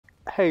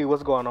Hey,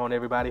 what's going on,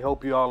 everybody?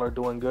 Hope you all are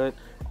doing good.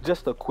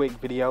 Just a quick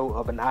video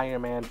of an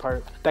Iron Man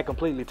perk that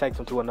completely takes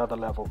him to another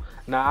level.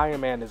 Now,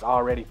 Iron Man is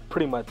already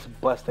pretty much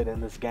busted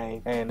in this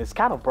game, and it's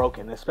kind of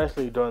broken,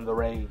 especially during the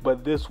raid.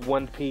 But this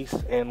one piece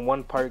and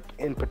one perk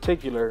in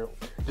particular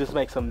just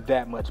makes him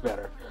that much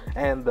better.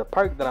 And the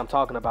perk that I'm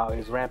talking about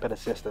is Rampant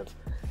Assistant.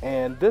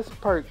 And this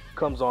perk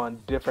comes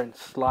on different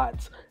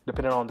slots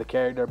depending on the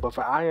character, but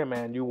for Iron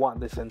Man you want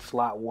this in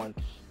slot 1.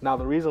 Now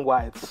the reason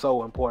why it's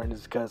so important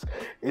is because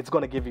it's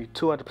going to give you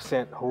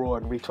 200%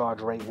 heroic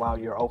recharge rate while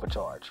you're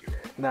overcharged.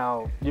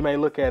 Now you may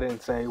look at it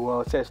and say,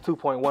 well, it says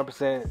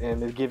 2.1%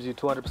 and it gives you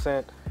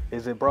 200%.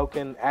 Is it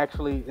broken?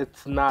 Actually,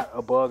 it's not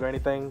a bug or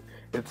anything.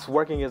 It's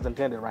working as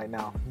intended right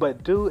now.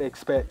 But do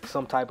expect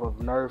some type of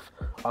nerf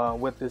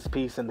with this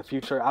piece in the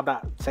future. I'm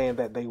not saying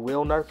that they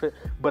will nerf it,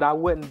 but I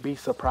wouldn't be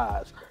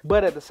surprised.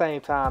 But at the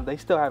same time, they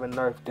still haven't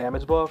nerfed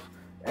damage buff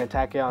and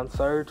Tachyon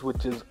Surge,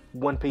 which is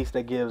one piece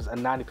that gives a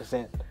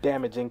 90%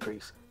 damage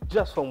increase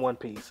just from one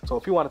piece. So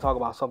if you want to talk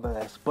about something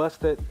that's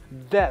busted,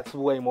 that's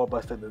way more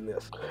busted than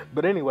this.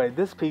 But anyway,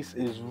 this piece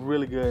is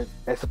really good,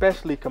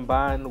 especially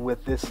combined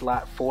with this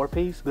slot 4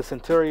 piece, the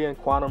Centurion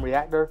Quantum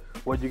Reactor,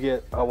 where you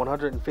get a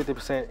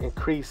 150%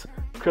 increase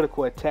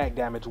critical attack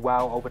damage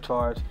while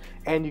overcharged,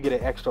 and you get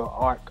an extra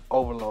arc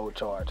overload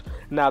charge.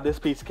 Now this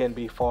piece can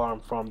be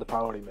farmed from the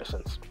priority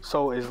missions.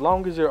 So as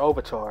long as you're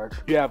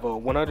overcharged, you have a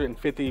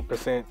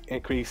 150%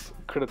 increase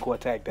critical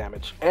attack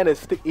damage, and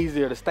it's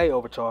easier to stay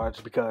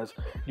overcharged because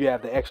you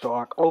have the extra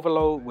arc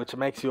overload, which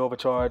makes you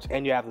overcharged,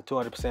 and you have the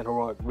 200%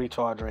 heroic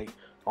recharge rate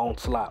on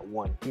slot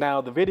 1.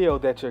 Now the video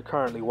that you're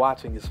currently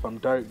watching is from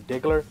Dirk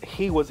Diggler.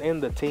 He was in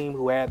the team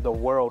who had the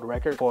world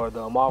record for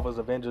the Marvel's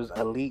Avengers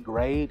Elite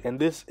Raid, and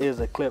this is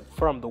a clip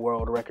from the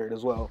world record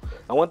as well.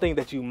 And one thing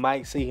that you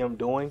might see him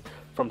doing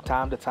from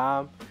time to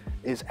time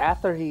is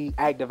after he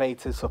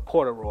activates his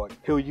support heroic,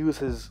 he'll use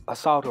his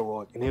assault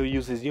heroic and he'll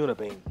use his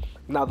unibeam.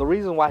 Now the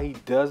reason why he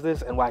does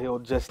this and why he'll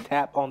just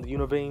tap on the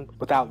unibeam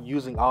without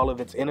using all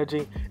of its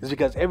energy is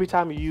because every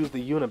time you use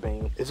the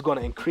unibeam, it's going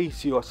to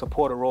increase your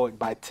support heroic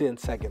by 10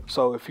 seconds.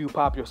 So if you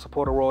pop your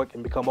support heroic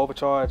and become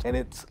overcharged and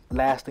it's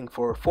lasting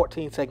for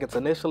 14 seconds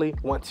initially,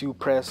 once you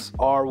press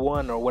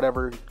R1 or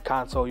whatever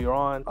console you're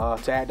on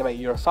to activate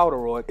your assault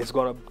heroic, it's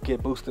going to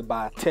get boosted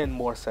by 10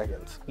 more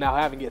seconds. Now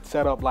having it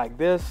set up like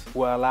this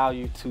will allow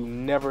you to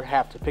never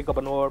have to pick up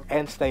an orb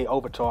and stay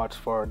overcharged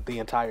for the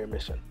entire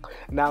mission.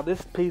 Now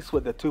this piece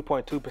with the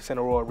 2.2%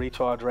 heroic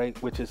recharge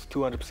rate, which is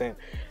 200%,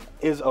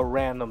 is a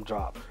random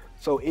drop.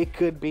 So it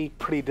could be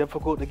pretty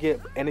difficult to get,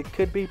 and it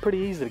could be pretty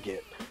easy to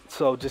get.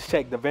 So just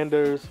check the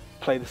vendors,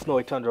 play the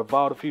Snowy Tundra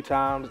Vault a few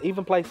times,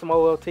 even play some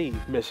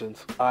OLT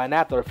missions, and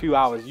after a few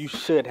hours you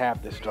should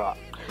have this drop.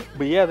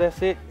 But yeah,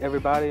 that's it,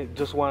 everybody.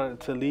 Just wanted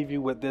to leave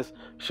you with this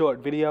short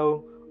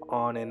video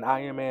on an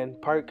Iron Man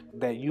perk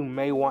that you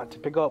may want to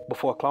pick up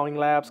before Cloning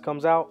Labs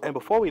comes out. And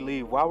before we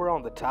leave, while we're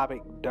on the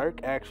topic,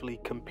 Dirk actually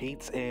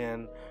competes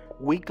in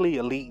weekly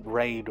elite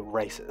raid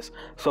races,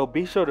 so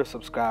be sure to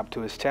subscribe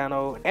to his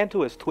channel and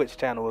to his Twitch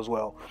channel as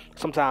well.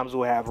 Sometimes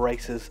we'll have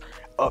races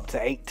up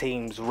to 8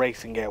 teams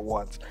racing at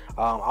once.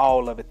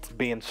 All of it's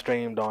being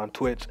streamed on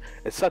Twitch.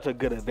 It's such a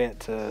good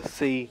event to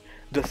see,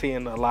 just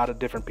seeing a lot of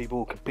different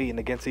people competing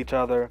against each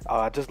other,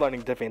 just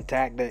learning different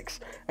tactics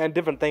and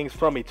different things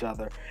from each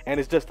other, and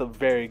it's just a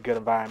very good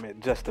environment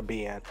just to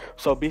be in.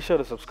 So be sure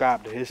to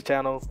subscribe to his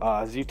channel,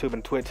 his YouTube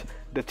and Twitch,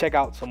 to check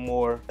out some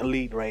more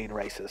elite raid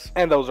races.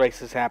 And those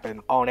races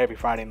happen on every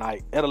Friday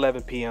night at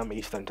 11 p.m.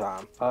 Eastern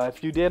time.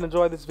 If you did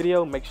enjoy this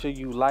video, make sure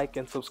you like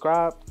and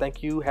subscribe.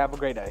 Thank you. Have a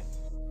great day.